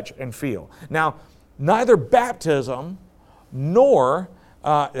and touch and feel. Now, neither baptism nor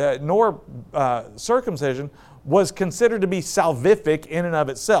circumcision was considered to be salvific in and of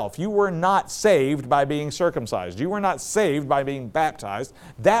itself. You were not saved by being circumcised. You were not saved by being baptized.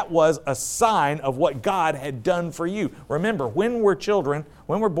 That was a sign of what God had done for you. Remember, when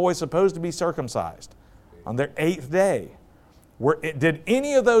were boys supposed to be circumcised? On their 8th day. Did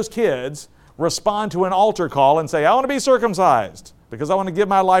any of those kids respond to an altar call and say, I want to be circumcised because I want to give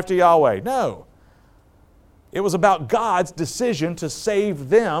my life to Yahweh? No. It was about God's decision to save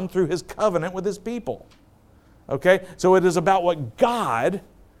them through His covenant with His people. Okay? So it is about what God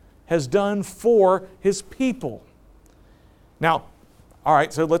has done for His people. Now, all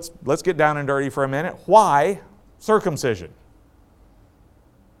right, so let's get down and dirty for a minute. Why circumcision?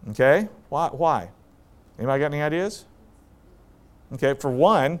 Okay? Why? Anybody got any ideas? Okay, for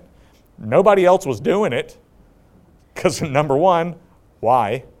one, nobody else was doing it. Because number one,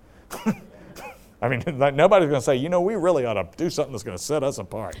 why? I mean, like, nobody's going to say, we really ought to do something that's going to set us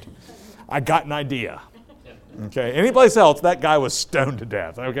apart. I got an idea. Okay, anyplace else, that guy was stoned to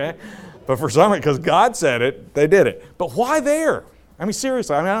death, okay? But for some reason, because God said it, they did it. But why there? I mean,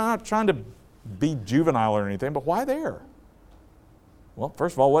 seriously, I'm not trying to be juvenile or anything, but why there? Well,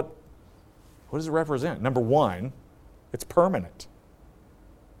 first of all, what does it represent? Number one, it's permanent.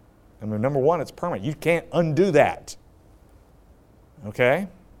 I mean, number one, it's permanent. You can't undo that. Okay?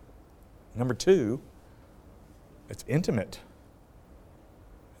 Number two, it's intimate.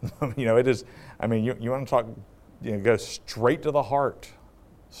 It is, I mean, you want to talk, go straight to the heart,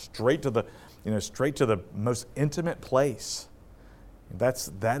 straight to the most intimate place.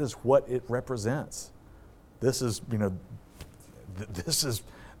 That is what it represents. This is,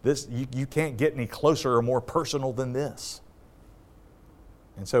 you can't get any closer or more personal than this.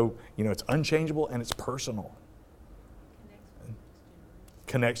 And so, it's unchangeable and it's personal.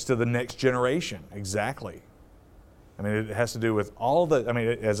 Connects to the next generation, exactly. I mean, it has to do with all the,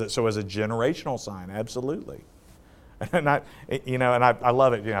 as a generational sign, absolutely. And I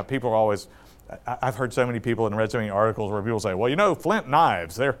love it. People are always, I've heard so many people and read so many articles where people say, well, flint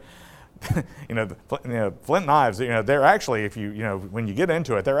knives, they're, flint knives, they're actually, if when you get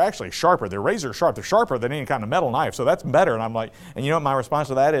into it, they're actually sharper. They're razor sharp. They're sharper than any kind of metal knife. So that's better. And I'm like, and what my response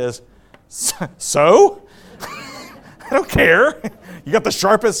to that is, so? I don't care. You got the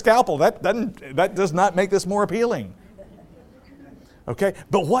sharpest scalpel. That does not make this more appealing. Okay,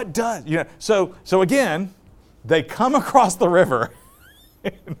 but what does? So again, they come across the river.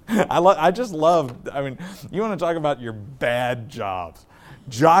 I just love. You want to talk about your bad jobs?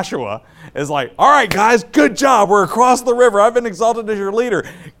 Joshua is like, all right, guys, good job. We're across the river. I've been exalted as your leader.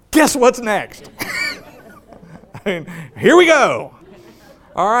 Guess what's next? Here we go.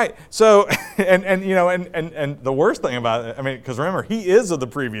 All right. So, and the worst thing about it, because remember, he is of the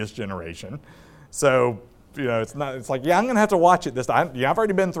previous generation. So, it's like, I'm going to have to watch it this time. I've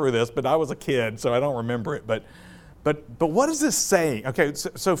already been through this, but I was a kid, so I don't remember it. But what is this saying? Okay.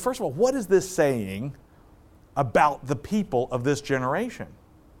 So first of all, what is this saying about the people of this generation?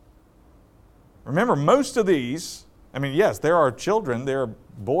 Remember, most of these, yes, there are children, there are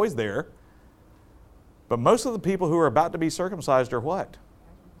boys there, but most of the people who are about to be circumcised are what?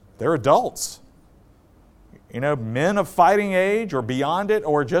 They're adults. Men of fighting age or beyond it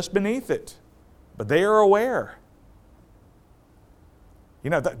or just beneath it. But they are aware.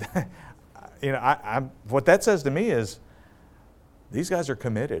 What that says to me is these guys are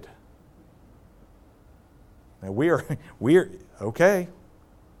committed. Now we are okay.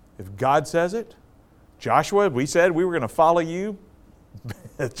 If God says it, Joshua, we said we were going to follow you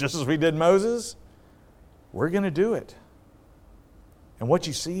just as we did Moses. We're going to do it. And what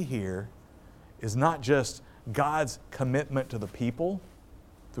you see here is not just God's commitment to the people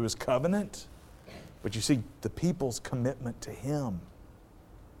through His covenant, but you see the people's commitment to Him.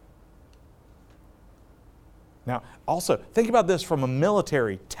 Now, also, think about this from a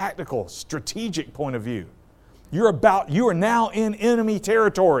military, tactical, strategic point of view. You are now in enemy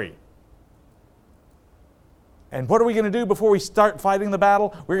territory. And what are we going to do before we start fighting the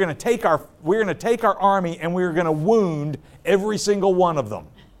battle? We're going to take our army and we're going to wound every single one of them.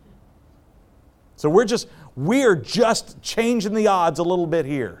 So we're just changing the odds a little bit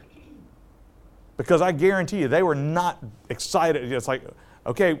here. Because I guarantee you, they were not excited. It's like,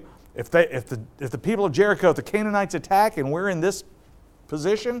 okay, if the people of Jericho, if the Canaanites attack and we're in this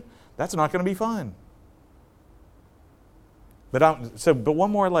position, that's not going to be fun. But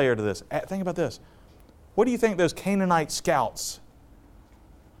one more layer to this. Think about this. What do you think those Canaanite scouts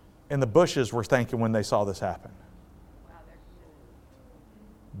in the bushes were thinking when they saw this happen?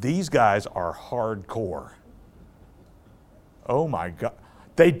 These guys are hardcore. Oh my God.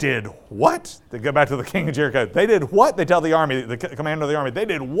 They did what? They go back to the king of Jericho. They did what? They tell the army, the commander of the army, they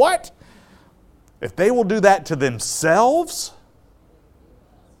did what? If they will do that to themselves,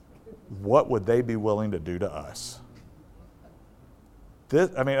 what would they be willing to do to us?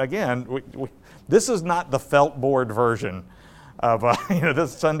 This is not the felt board version of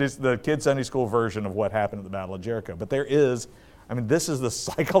the kids' Sunday school version of what happened at the Battle of Jericho. But this is the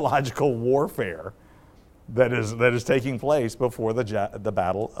psychological warfare that is taking place before the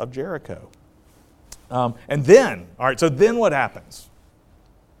Battle of Jericho. And then what happens?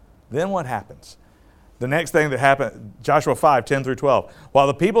 Then what happens? The next thing that happened, Joshua 5, 10 through 12. While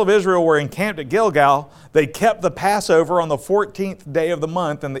the people of Israel were encamped at Gilgal, they kept the Passover on the 14th day of the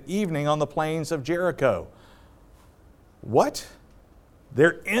month in the evening on the plains of Jericho. What?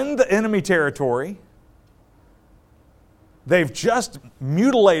 They're in the enemy territory. They've just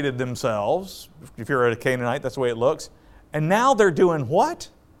mutilated themselves. If you're a Canaanite, that's the way it looks. And now they're doing what?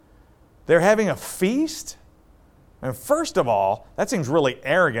 They're having a feast? And first of all, that seems really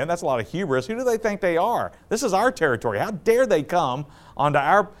arrogant. That's a lot of hubris. Who do they think they are? This is our territory. How dare they come onto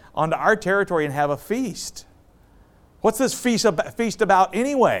our territory and have a feast? What's this feast about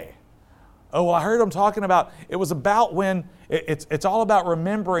anyway? Oh, well, I heard them talking about, it was about when, it's all about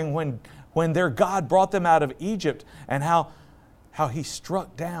remembering when their God brought them out of Egypt and how He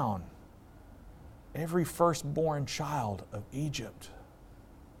struck down every firstborn child of Egypt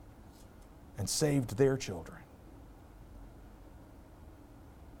and saved their children.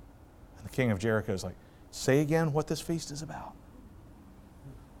 And the king of Jericho is like, say again what this feast is about.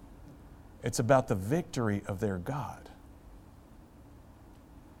 It's about the victory of their God.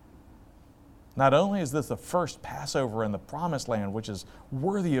 Not only is this the first Passover in the Promised Land, which is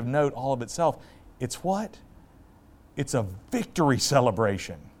worthy of note all of itself, it's what? It's a victory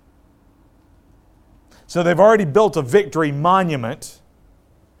celebration. So they've already built a victory monument,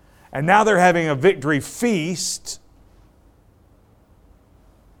 and now they're having a victory feast.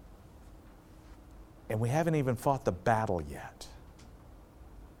 And we haven't even fought the battle yet.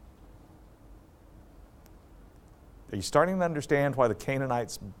 Are you starting to understand why the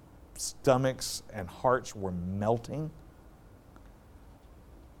Canaanites' stomachs and hearts were melting?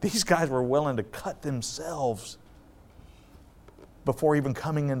 These guys were willing to cut themselves before even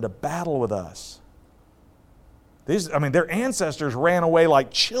coming into battle with us. Their ancestors ran away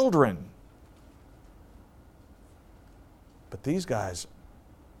like children. But these guys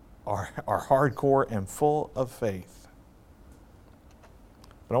are hardcore and full of faith.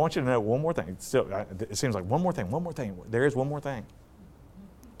 But I want you to know one more thing. It seems like one more thing. There is one more thing.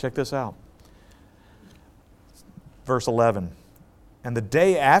 Check this out. Verse 11. And the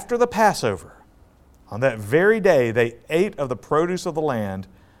day after the Passover, on that very day, they ate of the produce of the land,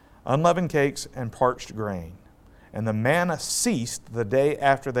 unleavened cakes and parched grain. And the manna ceased the day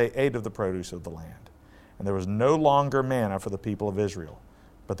after they ate of the produce of the land. And there was no longer manna for the people of Israel,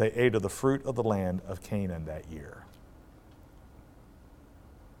 but they ate of the fruit of the land of Canaan that year.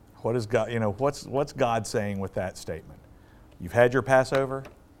 What is God? What's God saying with that statement? You've had your Passover.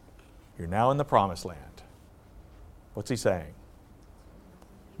 You're now in the Promised Land. What's He saying?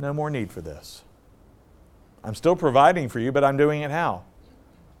 No more need for this. I'm still providing for you, but I'm doing it how?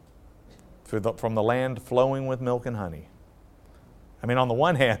 From the land flowing with milk and honey. On the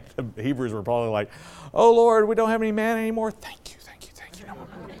one hand, the Hebrews were probably like, oh Lord, we don't have any manna anymore. Thank you. No,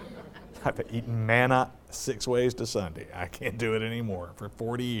 I've been eating manna 6 ways to Sunday. I can't do it anymore for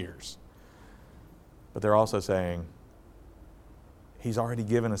 40 years. But they're also saying, He's already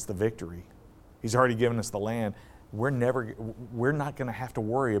given us the victory. He's already given us the land. We're not going to have to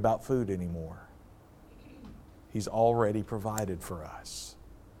worry about food anymore. He's already provided for us.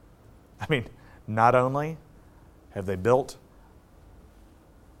 Not only have they built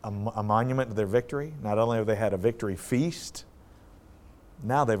a monument to their victory, not only have they had a victory feast,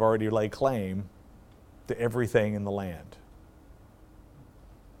 now they've already laid claim to everything in the land.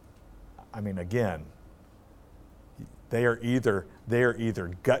 Again, they are either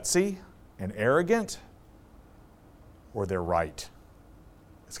gutsy and arrogant, or they're right.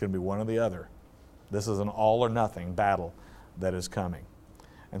 It's going to be one or the other. This is an all or nothing battle that is coming.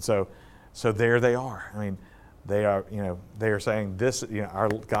 And so there they are. They are saying this, our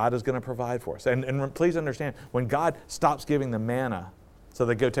God is going to provide for us. And please understand, when God stops giving them manna, so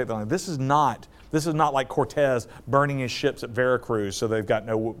they go take the land, this is not like Cortez burning his ships at Veracruz so they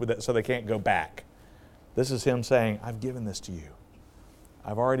can't go back. This is Him saying, I've given this to you.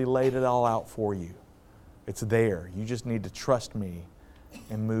 I've already laid it all out for you. It's there. You just need to trust me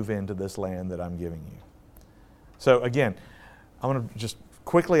and move into this land that I'm giving you. So again, I want to just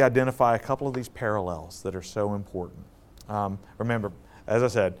quickly identify a couple of these parallels that are so important. Remember, as I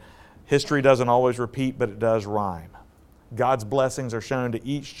said, history doesn't always repeat, but it does rhyme. God's blessings are shown to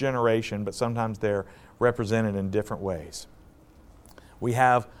each generation, but sometimes they're represented in different ways. We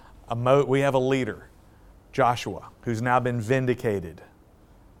have a leader, Joshua, who's now been vindicated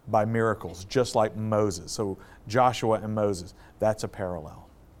by miracles, just like Moses. So Joshua and Moses, that's a parallel.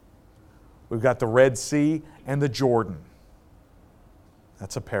 We've got the Red Sea and the Jordan.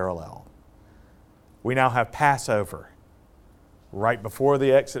 That's a parallel. We now have Passover. Right before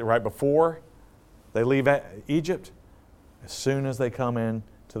the exit, right before they leave Egypt, as soon as they come in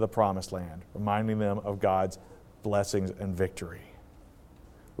to the Promised Land, reminding them of God's blessings and victory.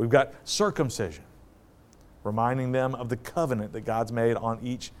 We've got circumcision, reminding them of the covenant that God's made on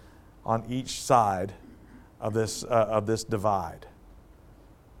each side of this divide.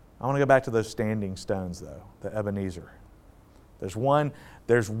 I want to go back to those standing stones, though, the Ebenezer. There's one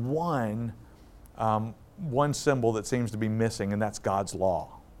symbol that seems to be missing, and that's God's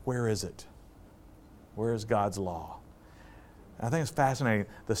law. where is it? Where is God's law? And I think it's fascinating.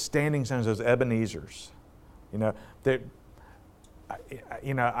 The standing stones, those Ebenezers,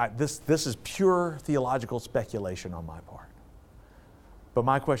 this is pure theological speculation on my part. But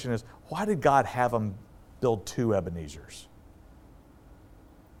my question is, why did God have them build 2 Ebenezers?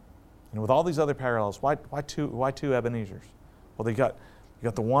 And with all these other parallels, why two Ebenezers? Well, you got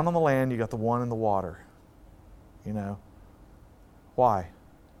the one on the land, you got the one in the water. Why?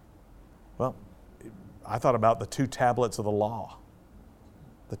 Well, I thought about the 2 tablets of the law.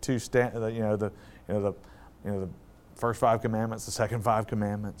 The first 5 commandments, the second 5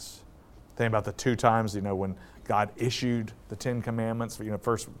 commandments. Think about the 2 times, when God issued the 10 commandments.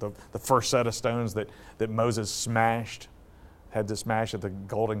 First the first set of stones that Moses had to smash at the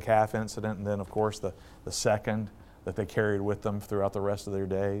golden calf incident, and then of course the second that they carried with them throughout the rest of their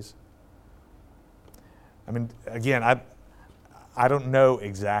days. I mean, again, I don't know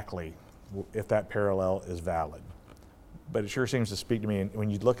exactly if that parallel is valid, but it sure seems to speak to me. And when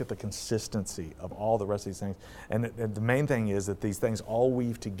you look at the consistency of all the rest of these things, and the main thing is that these things all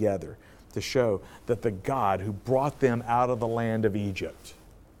weave together to show that the God who brought them out of the land of Egypt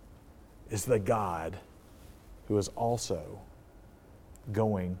is the God who is also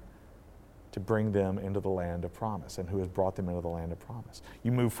going to bring them into the land of promise, and who has brought them into the land of promise.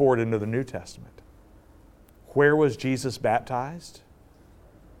 You move forward into the New Testament. Where was Jesus baptized?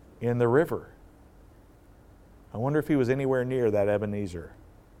 In the river. I wonder if he was anywhere near that Ebenezer.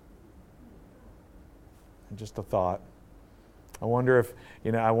 And just a thought. I wonder if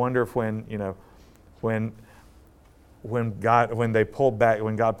when God pulled back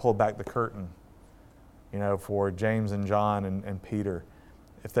the curtain, for James and John and Peter,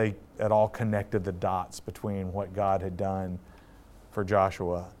 if they at all connected the dots between what God had done for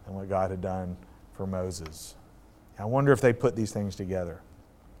Joshua and what God had done for Moses. I wonder if they put these things together.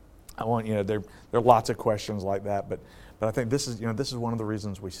 There are lots of questions like that, but I think this is one of the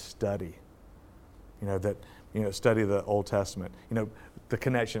reasons we study. Study the Old Testament. The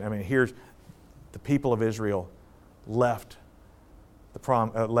connection. I mean, here's the people of Israel left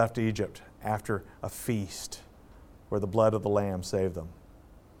Egypt after a feast where the blood of the Lamb saved them.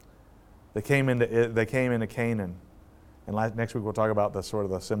 They came into Canaan, and next week we'll talk about the sort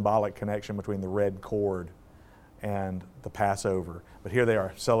of the symbolic connection between the red cord and the Passover. But here they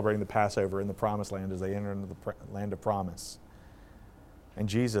are celebrating the Passover in the Promised Land as they enter into the land of promise. And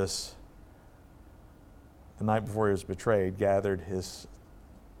Jesus, the night before he was betrayed, gathered his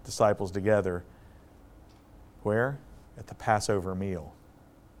disciples together. Where? At the Passover meal,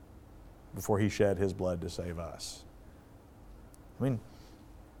 before he shed his blood to save us. I mean,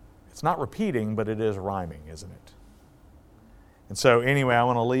 it's not repeating, but it is rhyming, isn't it? And so anyway, I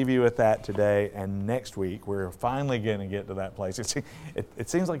want to leave you with that today, and next week we're finally going to get to that place. It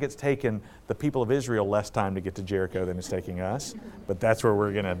seems like it's taken the people of Israel less time to get to Jericho than it's taking us, but that's where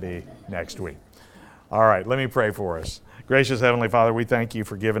we're going to be next week. All right, let me pray for us. Gracious Heavenly Father, we thank you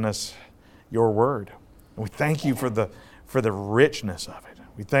for giving us your word. And we thank you for the richness of it.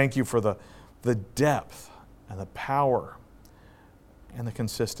 We thank you for the depth and the power and the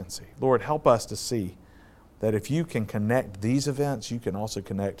consistency. Lord, help us to see that if you can connect these events, you can also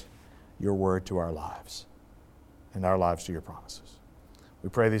connect your word to our lives and our lives to your promises. We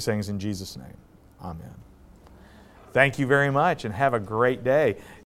pray these things in Jesus' name. Amen. Thank you very much and have a great day.